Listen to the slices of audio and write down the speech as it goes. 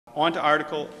On to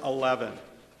Article 11.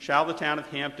 Shall the Town of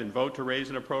Hampton vote to raise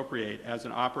and appropriate as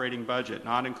an operating budget,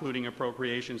 not including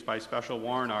appropriations by special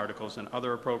warrant articles and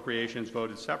other appropriations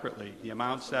voted separately, the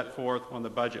amount set forth on the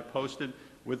budget posted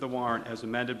with the warrant as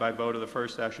amended by vote of the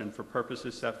first session for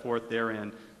purposes set forth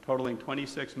therein, totaling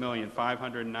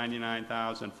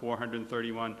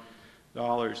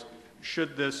 $26,599,431.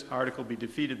 Should this article be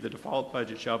defeated, the default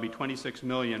budget shall be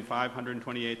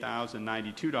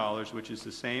 $26,528,092, which is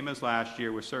the same as last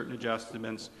year with certain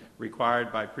adjustments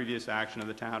required by previous action of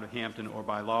the Town of Hampton or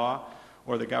by law,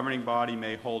 or the governing body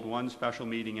may hold one special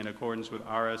meeting in accordance with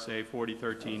RSA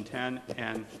 4013-10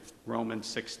 and Romans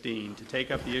 16 to take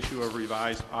up the issue of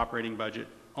revised operating budget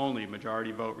only,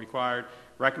 majority vote required,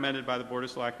 recommended by the Board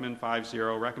of Selectmen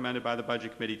 5-0, recommended by the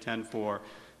Budget Committee 10-4.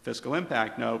 Fiscal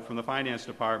impact note from the Finance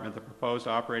Department: the proposed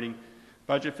operating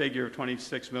budget figure of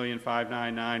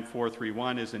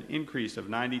 $26,599,431 is an increase of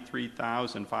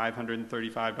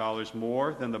 $93,535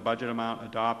 more than the budget amount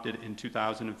adopted in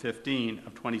 2015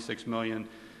 of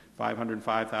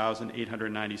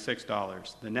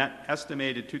 $26,505,896. The net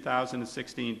estimated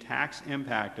 2016 tax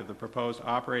impact of the proposed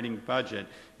operating budget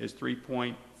is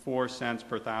 3.4 cents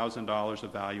per $1,000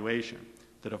 of valuation.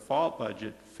 The default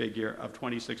budget figure of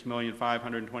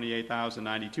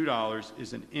 $26,528,092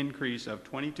 is an increase of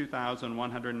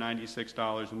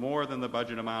 $22,196 more than the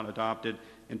budget amount adopted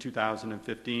in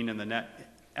 2015, and the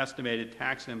net estimated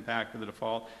tax impact of the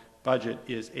default budget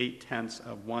is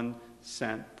 0.8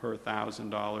 cents per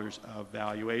 $1,000 of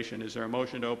valuation. Is there a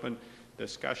motion to open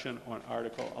discussion on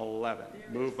Article 11?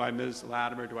 Moved by Ms.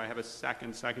 Latimer. Do I have a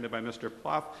second? Seconded by Mr.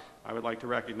 Plouffe. I would like to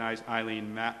recognize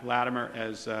Eileen Latimer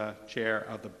as chair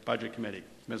of the Budget Committee.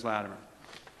 Ms. Latimer.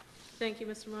 Thank you,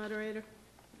 Mr. Moderator.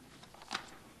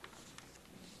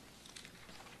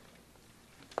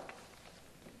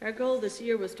 Our goal this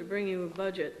year was to bring you a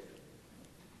budget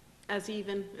as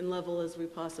even and level as we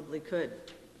possibly could.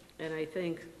 And I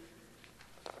think,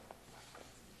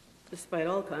 despite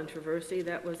all controversy,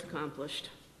 that was accomplished.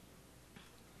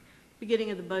 Beginning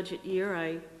of the budget year,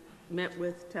 I met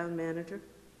with town manager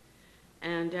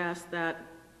and asked that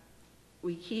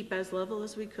we keep as level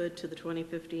as we could to the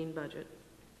 2015 budget.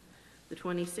 The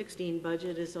 2016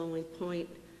 budget is only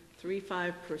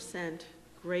 0.35%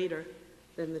 greater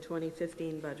than the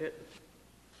 2015 budget.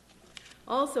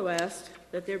 Also asked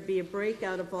that there be a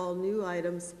breakout of all new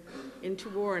items into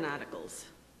warrant articles.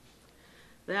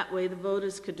 That way the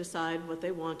voters could decide what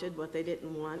they wanted, what they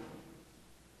didn't want,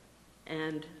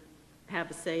 and have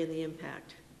a say in the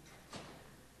impact.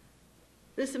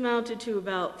 This amounted to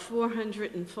about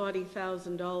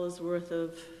 $440,000 worth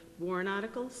of warrant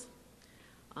articles.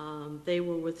 They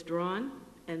were withdrawn,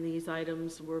 and these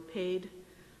items were paid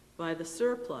by the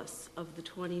surplus of the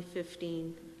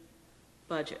 2015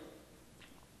 budget,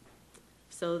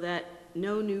 so that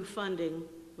no new funding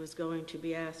was going to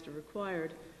be asked or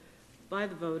required by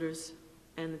the voters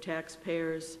and the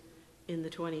taxpayers in the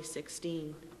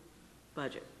 2016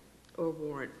 budget or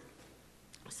warrant.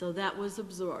 So that was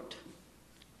absorbed.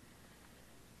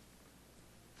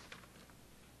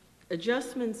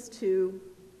 Adjustments to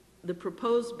the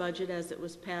proposed budget as it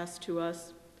was passed to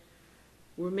us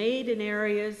were made in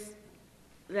areas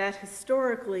that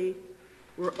historically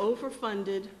were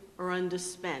overfunded or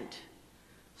underspent.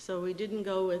 So we didn't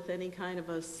go with any kind of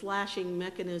a slashing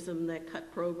mechanism that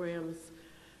cut programs,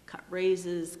 cut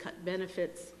raises, cut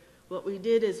benefits. What we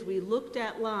did is we looked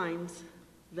at lines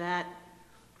that,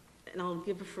 and I'll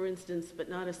give a for instance, but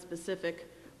not a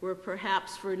specific, where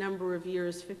perhaps for a number of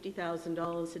years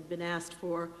 $50,000 had been asked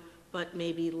for, but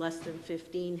maybe less than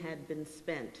 15 had been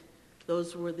spent.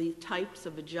 Those were the types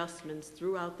of adjustments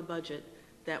throughout the budget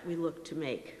that we looked to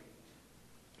make.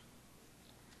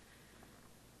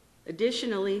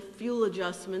 Additionally, fuel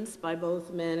adjustments by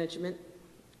both management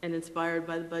and inspired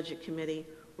by the Budget Committee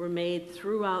were made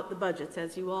throughout the budgets.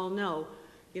 As you all know,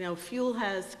 fuel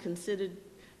has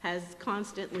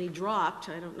constantly dropped.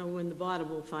 I don't know when the bottom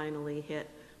will finally hit,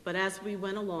 but as we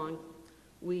went along,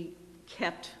 we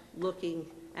kept looking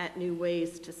at new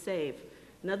ways to save.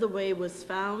 Another way was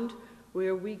found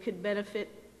where we could benefit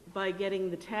by getting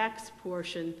the tax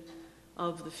portion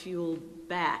of the fuel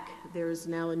back. There is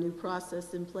now a new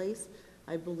process in place.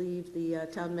 I believe the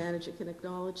town manager can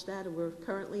acknowledge that, and we're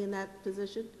currently in that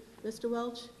position. Mr.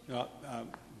 Welch?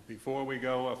 Before we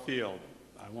go afield,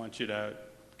 I want you to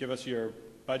give us your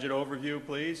budget overview,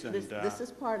 please. And this is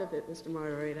part of it, Mr.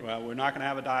 Moderator. Well, we're not going to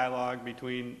have a dialogue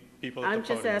between people at the podium.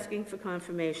 I'm just asking for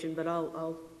confirmation, but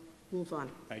I'll move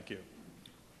on. Thank you.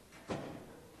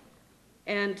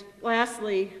 And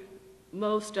lastly,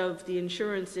 most of the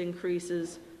insurance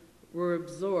increases were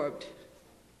absorbed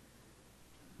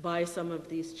by some of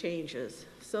these changes,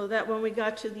 so that when we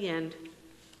got to the end,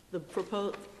 the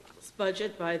proposed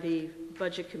budget by the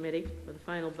Budget Committee, or the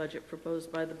final budget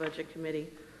proposed by the Budget Committee,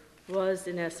 was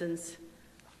in essence,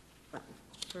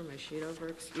 turn my sheet over,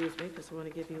 excuse me, because I want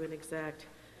to give you an exact,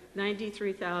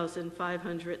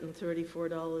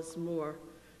 $93,534 more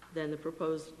than the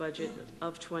proposed budget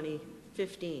of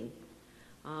 2015.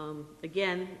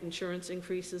 Again, insurance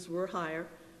increases were higher.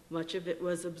 Much of it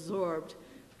was absorbed,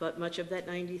 but much of that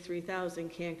 $93,000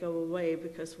 can't go away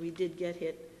because we did get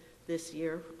hit this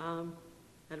year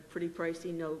at a pretty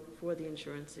pricey note for the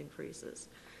insurance increases.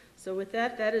 So with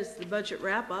that, that is the budget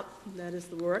wrap-up. That is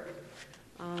the work.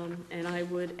 And I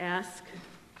would ask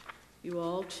you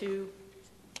all to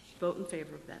vote in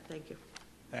favor of that. Thank you.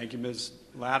 Thank you, Ms.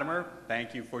 Latimer.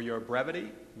 Thank you for your brevity.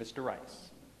 Mr. Rice.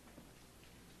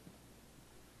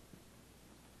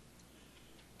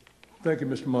 Thank you,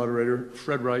 Mr. Moderator.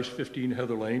 Fred Rice, 15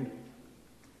 Heather Lane.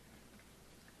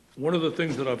 One of the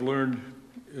things that I've learned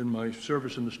in my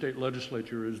service in the state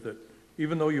legislature is that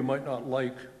even though you might not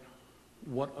like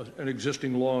what an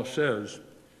existing law says,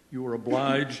 you are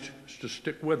obliged to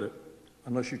stick with it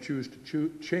unless you choose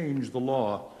to change the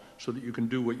law so that you can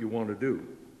do what you want to do.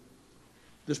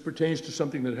 This pertains to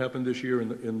something that happened this year in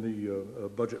the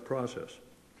budget process,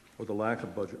 or the lack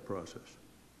of budget process.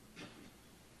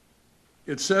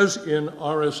 It says in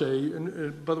RSA,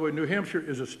 and by the way, New Hampshire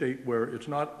is a state where it's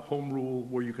not home rule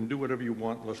where you can do whatever you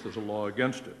want unless there's a law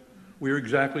against it. We are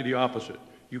exactly the opposite.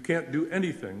 You can't do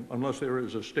anything unless there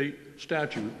is a state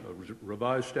statute, a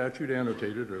revised statute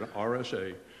annotated, an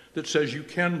RSA, that says you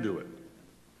can do it.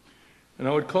 And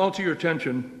I would call to your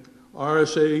attention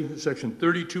RSA section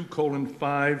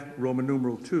 32:5, Roman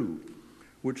numeral 2,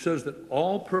 which says that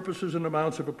all purposes and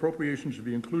amounts of appropriations to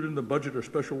be included in the budget or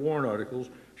special warrant articles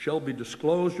shall be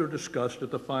disclosed or discussed at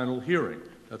the final hearing.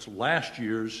 That's last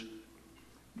year's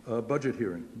budget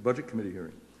committee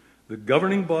hearing. The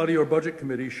governing body or budget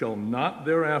committee shall not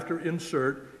thereafter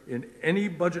insert in any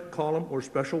budget column or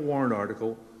special warrant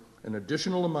article an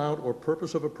additional amount or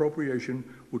purpose of appropriation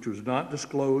which was not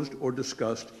disclosed or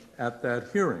discussed at that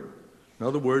hearing. In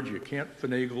other words, you can't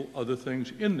finagle other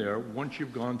things in there once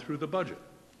you've gone through the budget.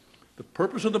 The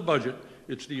purpose of the budget,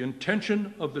 it's the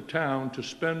intention of the town to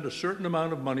spend a certain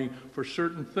amount of money for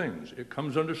certain things. It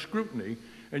comes under scrutiny,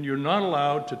 and you're not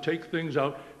allowed to take things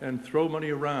out and throw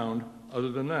money around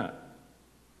other than that.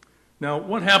 Now,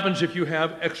 what happens if you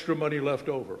have extra money left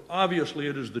over? Obviously,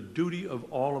 it is the duty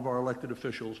of all of our elected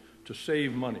officials to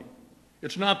save money.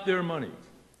 It's not their money.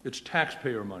 It's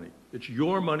taxpayer money. It's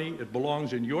your money. It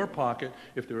belongs in your pocket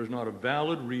if there is not a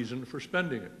valid reason for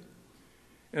spending it.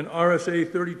 And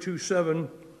RSA 32:7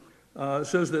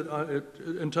 says that,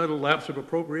 entitled Lapse of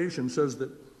Appropriation, says that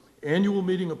annual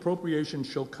meeting appropriations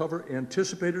shall cover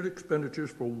anticipated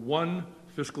expenditures for one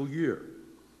fiscal year.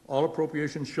 All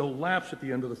appropriations shall lapse at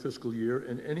the end of the fiscal year,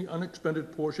 and any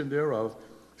unexpended portion thereof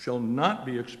shall not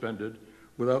be expended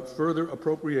without further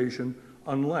appropriation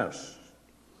unless,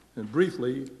 and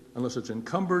briefly, unless it's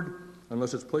encumbered,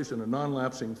 unless it's placed in a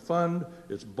non-lapsing fund,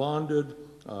 it's bonded,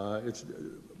 it's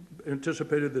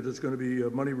anticipated that it's going to be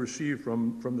money received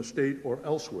from the state or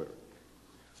elsewhere.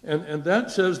 And that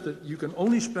says that you can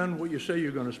only spend what you say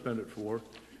you're going to spend it for,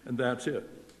 and that's it.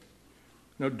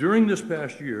 Now, during this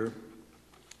past year,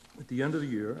 at the end of the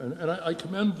year, and I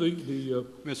commend the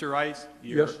Mr. Rice,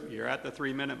 you're at the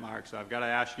 3-minute mark, so I've got to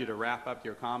ask you to wrap up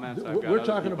your comments. We're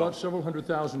talking about several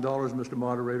 $100,000, Mr.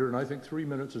 Moderator, and I think 3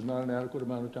 minutes is not an adequate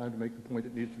amount of time to make the point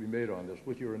that needs to be made on this,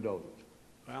 with your indulgence.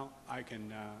 Well, I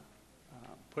can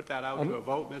put that out to a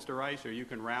vote, Mr. Rice, or you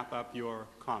can wrap up your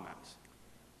comments.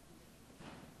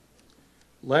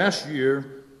 Last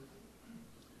year,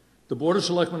 the Board of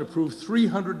Selectmen approved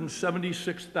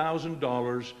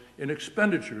 $376,000 in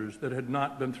expenditures that had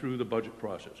not been through the budget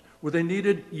process. Were they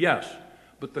needed? Yes.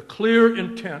 But the clear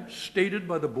intent stated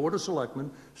by the Board of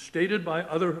Selectmen, stated by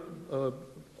other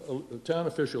town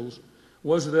officials,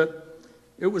 was that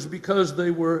it was because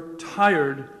they were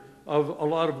tired of a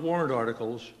lot of warrant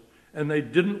articles and they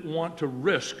didn't want to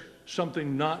risk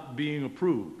something not being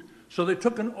approved. So they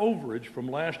took an overage from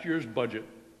last year's budget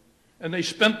and they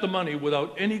spent the money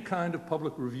without any kind of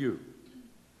public review.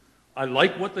 I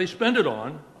like what they spent it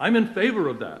on. I'm in favor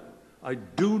of that. I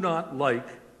do not like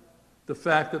the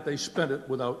fact that they spent it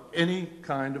without any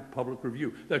kind of public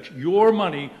review. That's your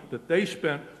money that they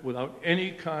spent without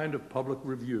any kind of public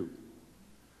review.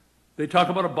 They talk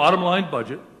about a bottom line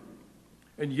budget,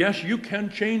 and yes, you can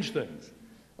change things.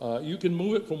 You can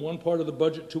move it from one part of the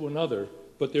budget to another,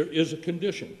 but there is a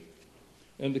condition.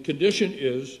 And the condition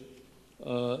is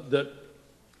that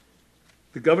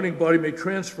the governing body may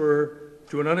transfer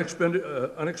to an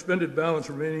unexpended balance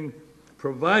remaining,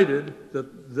 provided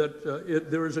that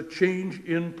there is a change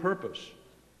in purpose.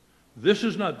 This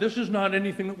is not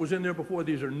anything that was in there before.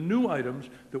 These are new items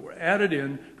that were added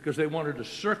in because they wanted to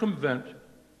circumvent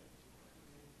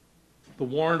the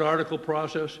warrant article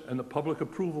process and the public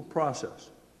approval process.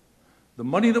 The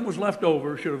money that was left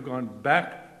over should have gone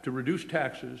back to reduce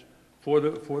taxes for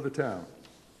the town.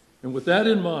 And with that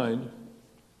in mind,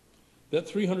 that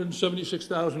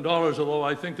 $376,000, although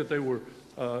I think that they were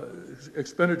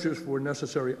expenditures for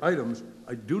necessary items,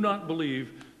 I do not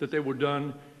believe that they were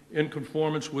done in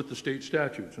conformance with the state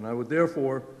statutes. And I would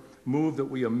therefore move that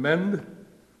we amend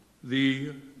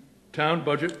the town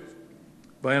budget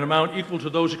by an amount equal to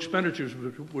those expenditures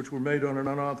which were made on an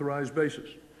unauthorized basis,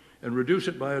 and reduce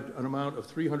it by an amount of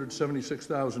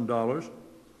 $376,000,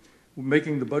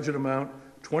 making the budget amount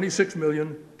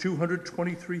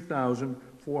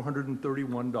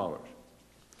 $26,223,431.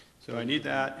 So I need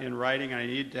that in writing, and I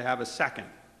need to have a second.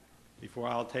 Before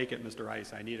I'll take it, Mr.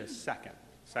 Rice, I need a second.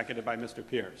 Seconded by Mr.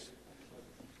 Pierce.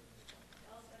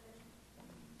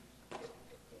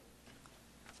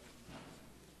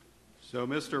 So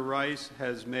Mr. Rice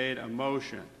has made a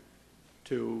motion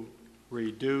to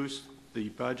reduce the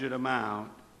budget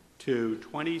amount to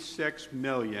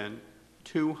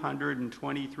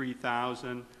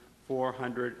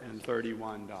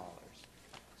 $26,223,431.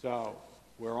 So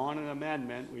we're on an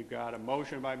amendment. We've got a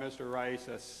motion by Mr. Rice,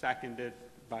 a seconded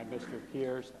by Mr.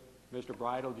 Pierce. Mr.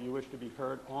 Bridle, do you wish to be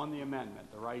heard on the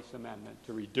amendment, the Rice amendment,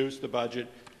 to reduce the budget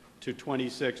to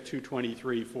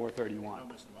 $26,223,431? No,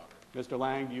 Mr.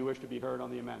 Lang, do you wish to be heard on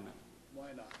the amendment? Why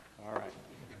not? All right.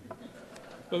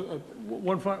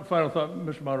 One final thought,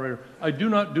 Mr. Moderator. I do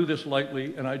not do this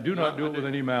lightly, and I do not do it with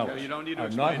any malice. You don't need to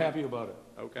I'm not explain it. happy about it.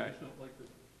 Okay.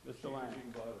 Mr. Lang.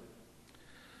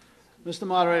 Mr.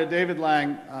 Moderator, David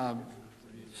Lang,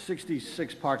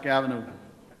 66 Park Avenue.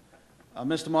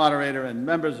 Mr. Moderator and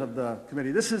members of the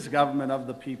committee, this is government of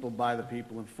the people, by the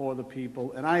people, and for the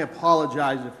people, and I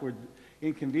apologize if we're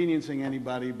inconveniencing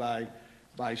anybody by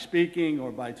speaking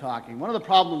or by talking. One of the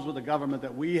problems with the government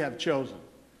that we have chosen,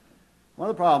 one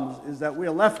of the problems is that we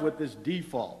are left with this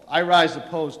default. I rise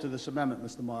opposed to this amendment,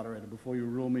 Mr. Moderator, before you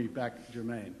rule me back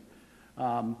germane.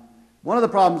 One of the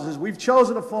problems is we've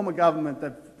chosen a form of government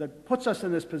that puts us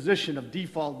in this position of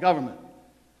default government,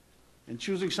 and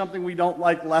choosing something we don't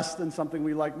like less than something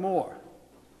we like more,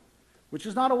 which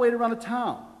is not a way to run a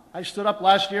town. I stood up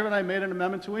last year and I made an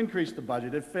amendment to increase the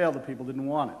budget. It failed. The people didn't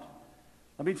want it.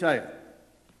 Let me tell you,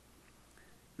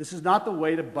 this is not the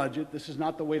way to budget. This is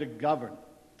not the way to govern.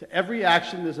 To every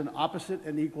action, there's an opposite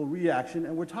and equal reaction,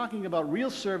 and we're talking about real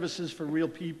services for real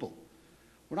people.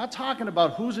 We're not talking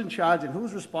about who's in charge and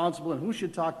who's responsible and who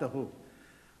should talk to who.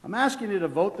 I'm asking you to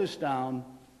vote this down.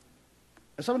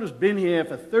 As someone who's been here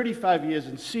for 35 years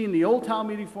and seen the old town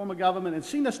meeting form of government and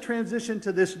seen us transition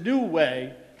to this new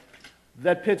way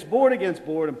that pits board against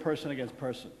board and person against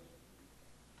person.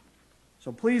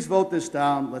 So please vote this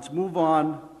down. Let's move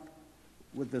on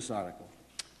with this article.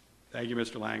 Thank you,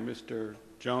 Mr. Lang. Mr.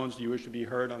 Jones, do you wish to be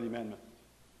heard on the amendment?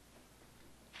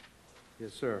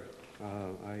 Yes, sir.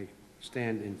 I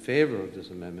stand in favor of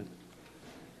this amendment,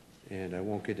 and I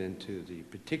won't get into the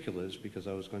particulars because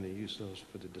I was going to use those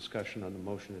for the discussion on the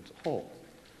motion as a whole.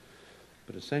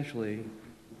 But essentially,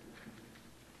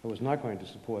 I was not going to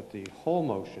support the whole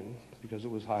motion because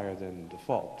it was higher than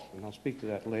default, and I'll speak to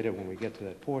that later when we get to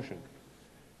that portion.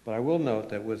 But I will note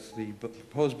that with the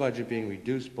proposed budget being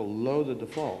reduced below the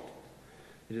default,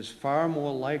 it is far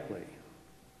more likely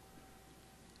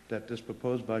that this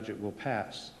proposed budget will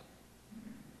pass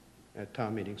at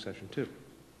town meeting session 2.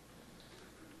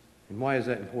 And why is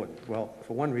that important? Well,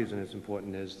 for one reason it's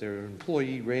important is there are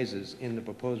employee raises in the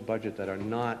proposed budget that are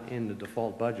not in the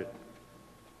default budget.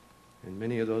 And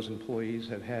many of those employees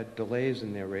have had delays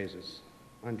in their raises,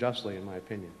 unjustly in my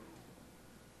opinion.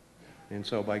 And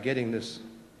so by getting this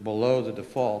below the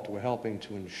default, we're helping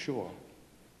to ensure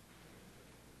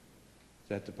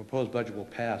that the proposed budget will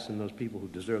pass and those people who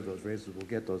deserve those raises will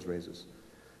get those raises.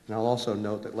 And I'll also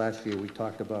note that last year we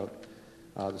talked about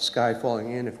the sky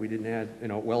falling in if we didn't add,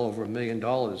 well over $1 million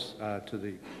to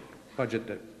the budget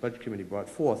that Budget Committee brought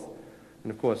forth.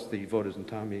 And of course, the voters in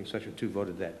town meeting session 2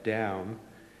 voted that down,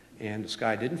 and the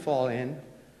sky didn't fall in.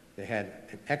 They had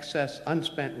an excess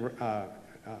unspent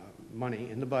money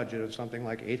in the budget of something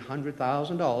like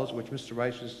 $800,000, which Mr.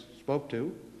 Rice just spoke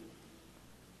to.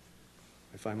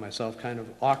 I find myself kind of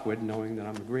awkward knowing that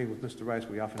I'm agreeing with Mr. Rice.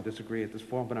 We often disagree at this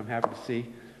forum, but I'm happy to see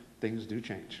things do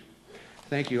change.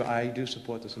 Thank you. I do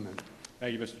support this amendment.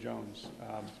 Thank you, Mr. Jones.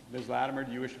 Ms. Latimer,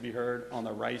 do you wish to be heard on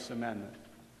the Rice amendment?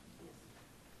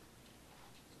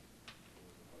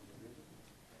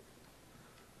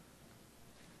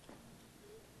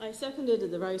 I seconded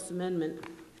the Rice amendment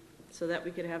so that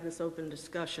we could have this open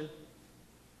discussion,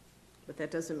 but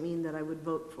that doesn't mean that I would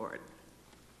vote for it.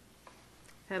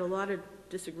 Had a lot of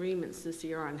disagreements this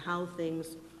year on how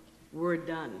things were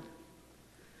done.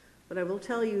 But I will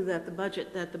tell you that the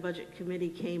budget that the Budget Committee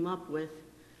came up with,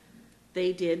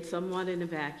 they did somewhat in a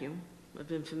vacuum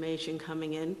of information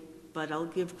coming in, but I'll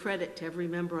give credit to every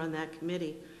member on that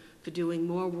committee for doing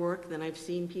more work than I've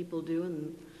seen people do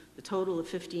in the total of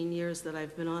 15 years that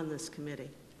I've been on this committee.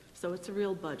 So it's a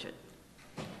real budget.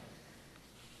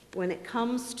 When it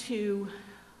comes to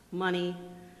money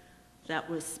that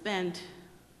was spent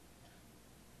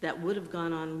that would have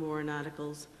gone on warrant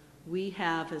articles, we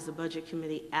have, as a budget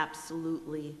committee,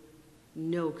 absolutely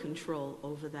no control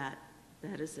over that.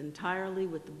 That is entirely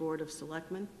with the Board of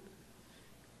Selectmen,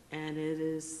 and it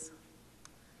is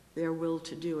their will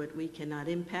to do it. We cannot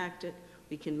impact it.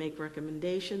 We can make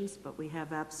recommendations, but we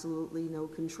have absolutely no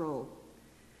control.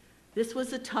 This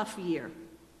was a tough year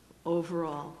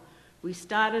overall. We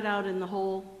started out in the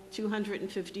hole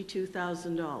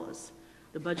 $252,000.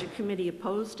 The Budget Committee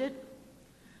opposed it.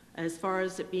 As far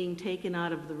as it being taken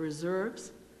out of the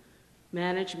reserves,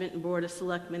 management and Board of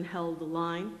Selectmen held the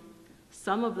line.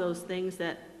 Some of those things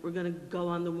that were going to go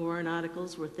on the warrant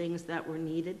articles were things that were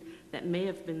needed, that may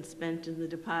have been spent in the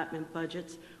department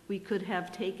budgets. We could have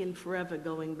taken forever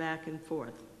going back and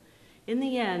forth. In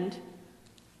the end,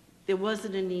 there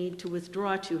wasn't a need to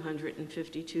withdraw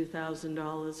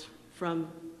 $252,000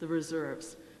 from the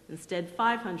reserves. Instead,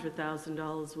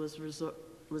 $500,000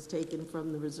 was taken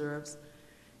from the reserves,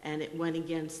 and it went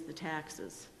against the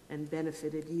taxes and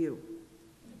benefited you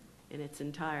in its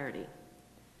entirety.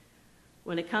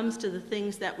 When it comes to the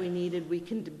things that we needed, we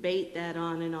can debate that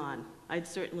on and on. I'd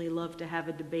certainly love to have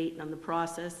a debate on the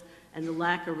process and the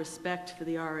lack of respect for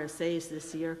the RSAs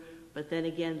this year, but then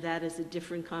again, that is a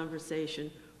different conversation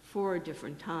for a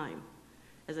different time.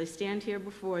 As I stand here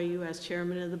before you as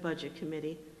chairman of the Budget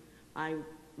Committee, I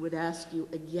would ask you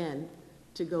again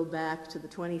to go back to the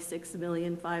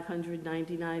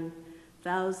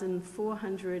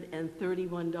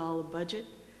 $26,599,431 budget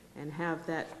and have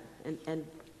that, and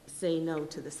say no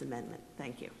to this amendment.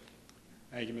 Thank you.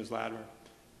 Thank you, Ms. Latimer.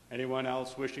 Anyone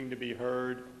else wishing to be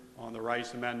heard on the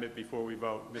Rice amendment before we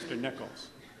vote? Mr. Nichols.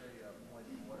 Point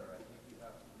of order. I think you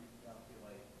have to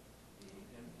recalculate the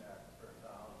impact per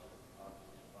thousand of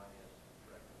the finance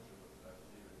director, which I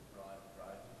believe it drives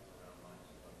around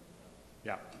 -11%.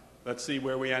 Yeah. Let's see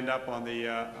where we end up on the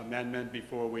amendment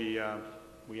before we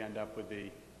end up with the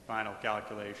final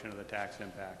calculation of the tax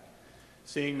impact.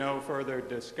 Seeing no further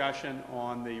discussion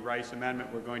on the Rice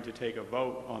amendment, we're going to take a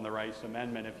vote on the Rice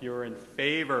amendment. If you're in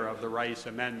favor of the Rice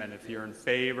amendment, if you're in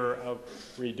favor of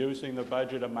reducing the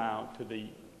budget amount to the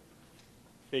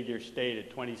figure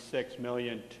stated,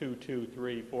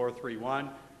 $26,223,431,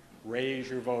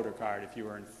 raise your voter card if you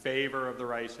are in favor of the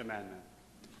Rice amendment.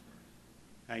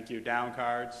 Thank you. Down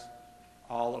cards.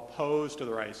 All opposed to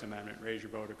the Rice amendment, raise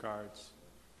your voter cards.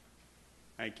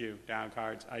 Thank you. Down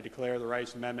cards. I declare the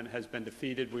Rice amendment has been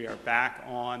defeated. We are back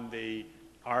on the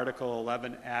Article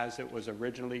 11 as it was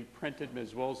originally printed.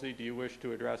 Ms. Woolsey, do you wish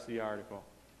to address the article?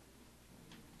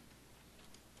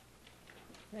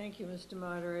 Thank you, Mr.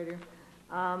 Moderator.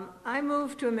 I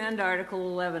move to amend Article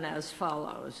 11 as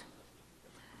follows.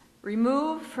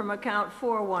 Remove from account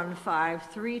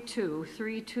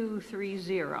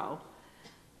 415323230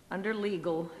 under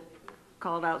legal,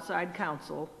 called outside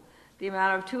counsel, the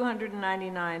amount of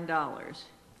 $299.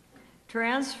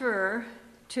 Transfer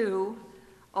to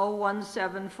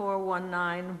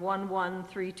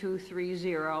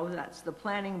 0174191133230, that's the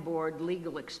planning board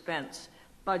legal expense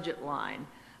budget line.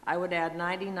 I would add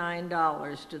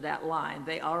 $99 to that line.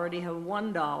 They already have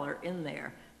 $1 in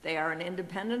there. They are an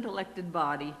independent elected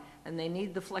body, and they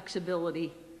need the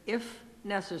flexibility, if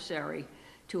necessary,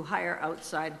 to hire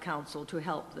outside counsel to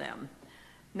help them.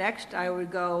 Next, I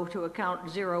would go to account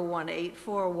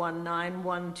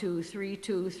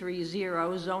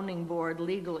 0184191232330, zoning board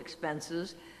legal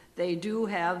expenses. They do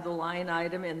have the line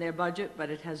item in their budget, but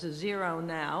it has a zero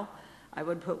now. I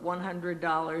would put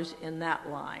 $100 in that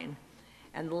line.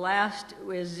 And the last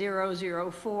is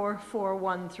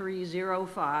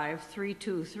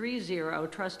 0044130532330,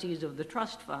 trustees of the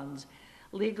trust funds,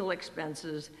 legal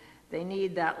expenses. They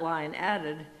need that line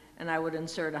added, and I would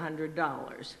insert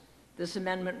 $100. This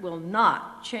amendment will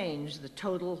not change the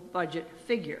total budget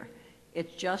figure.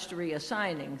 It's just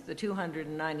reassigning the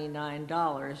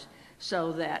 $299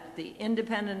 so that the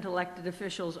independent elected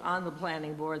officials on the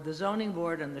planning board, the zoning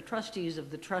board, and the trustees of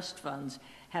the trust funds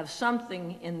have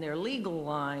something in their legal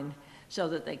line so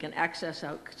that they can access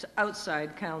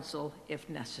outside counsel if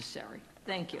necessary.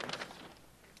 Thank you.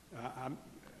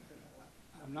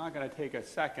 I'm not going to take a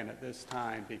second at this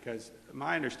time because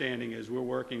my understanding is we're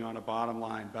working on a bottom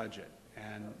line budget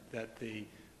and that the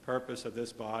purpose of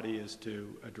this body is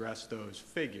to address those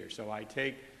figures. So I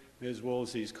take Ms.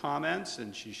 Woolsey's comments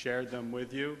and she shared them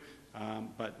with you,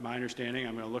 but my understanding,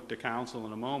 I'm going to look to council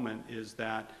in a moment, is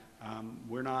that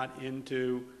we're not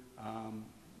into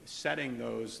setting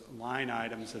those line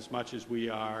items as much as we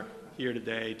are here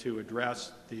today to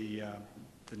address the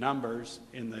numbers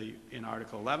in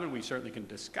Article 11. We certainly can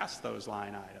discuss those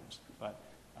line items, but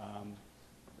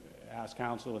ask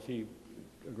council if he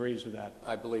agrees with that.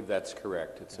 I believe that's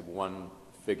correct. It's a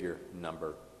one-figure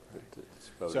number that's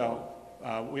voted on.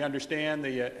 So we understand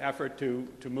the effort to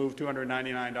move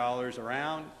 $299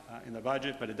 around in the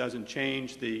budget, but it doesn't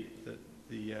change the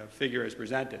figure as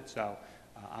presented. So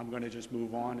I'm going to just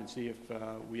move on and see if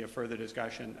we have further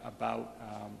discussion about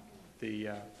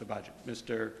the budget.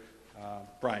 Mr.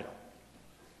 Bridle.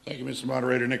 Thank you, Mr.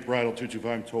 Moderator. Nick Bridle,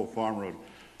 225 Toll Farm Road.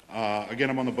 Again,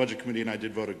 I'm on the Budget Committee, and I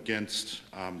did vote against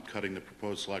cutting the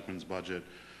proposed selectmen's budget.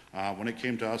 When it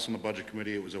came to us on the Budget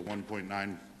Committee, it was a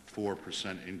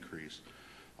 1.94% increase.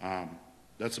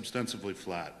 That's substantively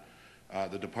flat.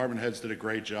 The department heads did a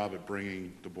great job at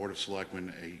bringing the Board of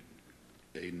Selectmen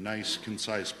a nice,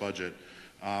 concise budget.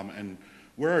 And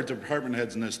where our department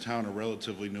heads in this town are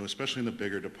relatively new, especially in the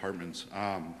bigger departments,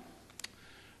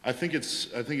 I think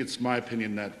it's my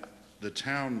opinion that the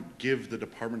town give the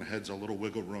department heads a little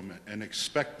wiggle room and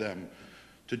expect them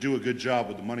to do a good job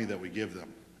with the money that we give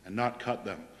them and not cut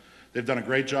them. They've done a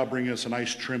great job bringing us a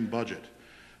nice trim budget.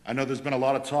 I know there's been a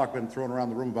lot of talk been thrown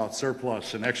around the room about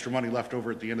surplus and extra money left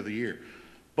over at the end of the year.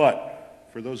 But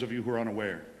for those of you who are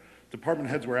unaware, department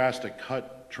heads were asked to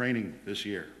cut training this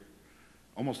year,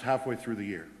 almost halfway through the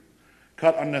year.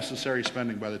 Cut unnecessary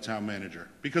spending by the town manager.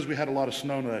 Because we had a lot of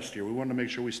snow last year, we wanted to make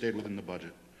sure we stayed within the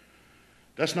budget.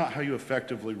 That's not how you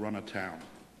effectively run a town.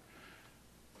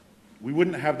 We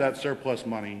wouldn't have that surplus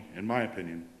money, in my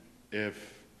opinion,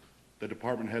 if the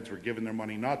department heads were given their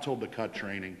money, not told to cut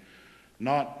training,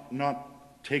 not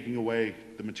taking away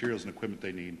the materials and equipment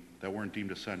they need that weren't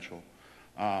deemed essential.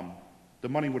 The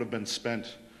money would have been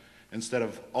spent instead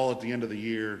of all at the end of the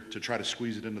year to try to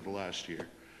squeeze it into the last year.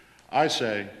 I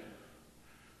say,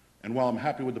 and while I'm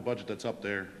happy with the budget that's up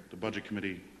there, the Budget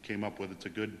Committee came up with, it's a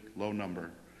good low number.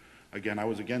 Again, I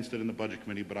was against it in the Budget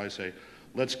Committee, but I say,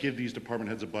 let's give these department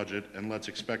heads a budget and let's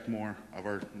expect more of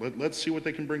let's see what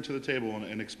they can bring to the table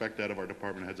and expect that of our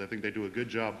department heads. I think they do a good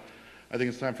job. I think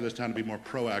it's time for this town to be more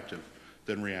proactive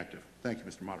than reactive. Thank you,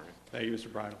 Mr. Moderator. Thank you,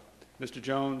 Mr. Bridle. Mr.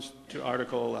 Jones to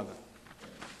Article 11.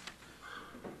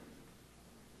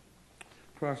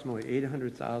 Approximately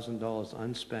 $800,000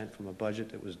 unspent from a budget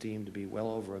that was deemed to be well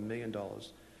over $1 million,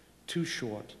 too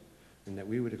short, and that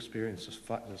we would experience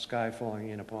the sky falling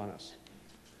in upon us.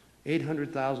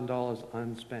 $800,000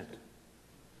 unspent.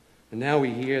 And now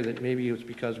we hear that maybe it was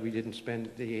because we didn't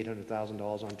spend the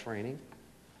 $800,000 on training.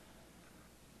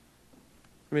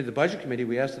 I mean, the Budget Committee,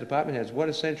 we asked the department heads, what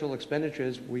essential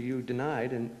expenditures were you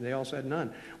denied? And they all said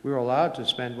none. We were allowed to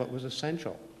spend what was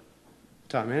essential.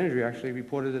 The town manager actually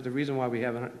reported that the reason why we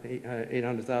have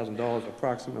 $800,000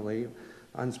 approximately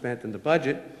unspent in the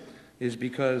budget is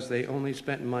because they only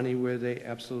spent money where they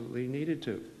absolutely needed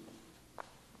to.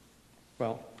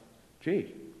 Well,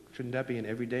 gee, shouldn't that be an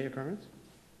everyday occurrence?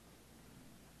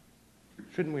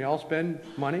 Shouldn't we all spend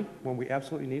money when we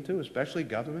absolutely need to, especially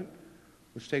government,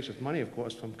 which takes its money, of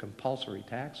course, from compulsory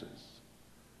taxes?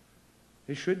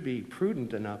 It should be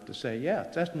prudent enough to say, yeah,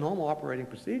 that's normal operating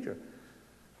procedure.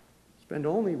 Spend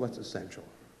only what's essential.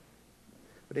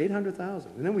 But $800,000.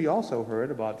 And then we also heard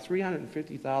about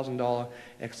 $350,000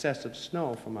 excessive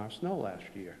snow from our snow last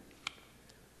year.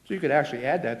 So you could actually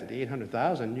add that to the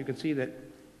 $800,000. You can see that,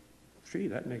 gee,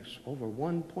 that makes over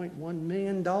 $1.1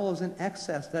 million in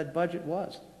excess that budget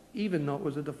was, even though it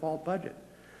was a default budget.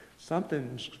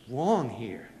 Something's wrong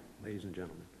here, ladies and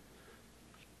gentlemen.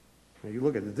 Now you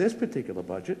look at this particular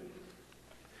budget,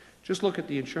 just look at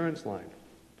the insurance line.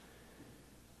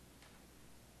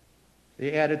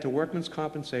 They added to workman's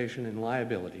compensation and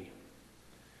liability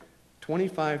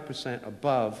 25%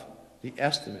 above the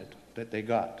estimate that they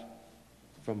got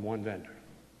from one vendor.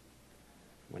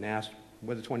 When asked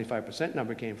where the 25%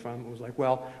 number came from, it was like,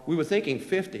 well, we were thinking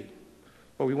 50,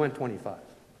 but we went 25.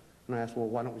 And I asked, well,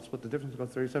 why don't we split the difference and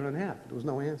go 37.5? There was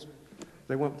no answer.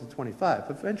 They went with the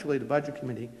 25. Eventually, the Budget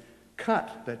Committee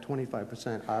cut that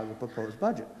 25% out of the proposed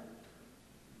budget.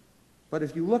 But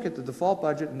if you look at the default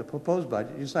budget and the proposed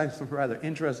budget, you find some rather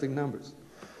interesting numbers.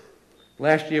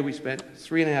 Last year, we spent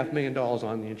 $3.5 million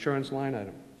on the insurance line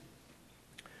item.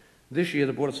 This year,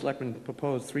 the Board of Selectmen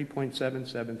proposed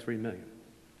 $3.773 million.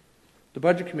 The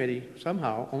Budget Committee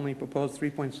somehow only proposed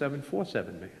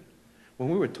 $3.747 million, when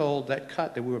we were told that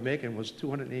cut that we were making was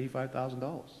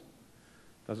 $285,000.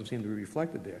 Doesn't seem to be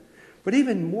reflected there. But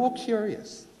even more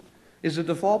curious is the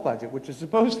default budget, which is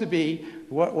supposed to be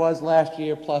what was last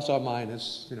year plus or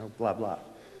minus, blah, blah.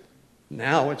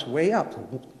 Now it's way up,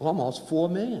 almost $4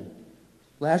 million.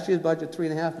 Last year's budget,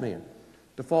 $3.5 million.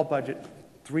 Default budget,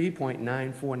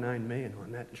 $3.949 million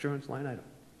on that insurance line item.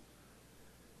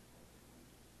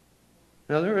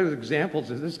 Now, there are examples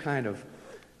of this kind of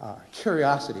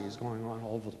curiosity is going on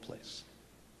all over the place.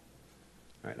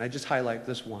 All right, and I just highlight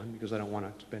this one because I don't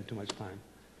want to spend too much time.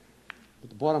 But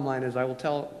the bottom line is I will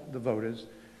tell the voters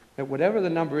that whatever the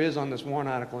number is on this warrant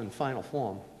article in final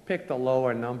form, pick the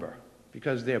lower number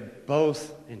because they're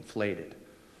both inflated.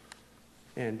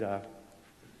 And I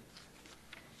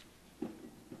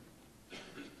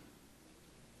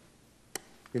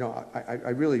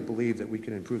really believe that we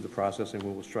can improve the process, and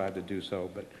we will strive to do so,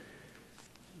 but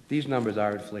these numbers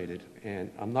are inflated,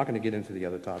 and I'm not going to get into the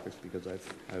other topics because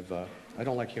I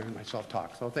don't like hearing myself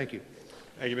talk, so thank you.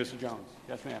 Thank you, Mr. Jones.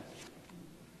 Yes, ma'am.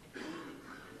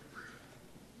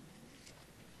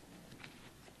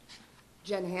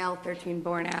 Jen Hale, 13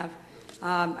 Bourne Ave.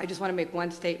 I just want to make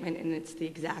one statement, and it's the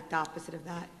exact opposite of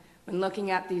that. When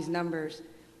looking at these numbers,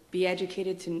 be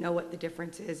educated to know what the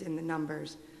difference is in the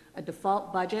numbers. A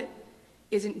default budget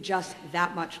isn't just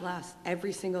that much less.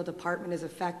 Every single department is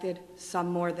affected, some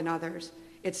more than others.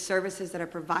 It's services that are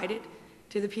provided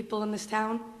to the people in this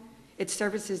town. It's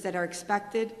services that are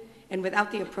expected, and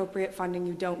without the appropriate funding,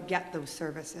 you don't get those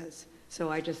services. So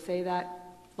I just say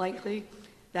that blankly,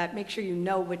 that make sure you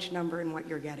know which number and what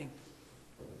you're getting.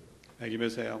 Thank you,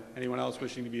 Ms. Hale. Anyone else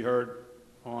wishing to be heard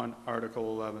on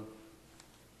Article 11?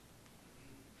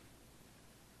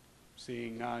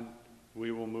 Seeing none,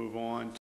 we will move on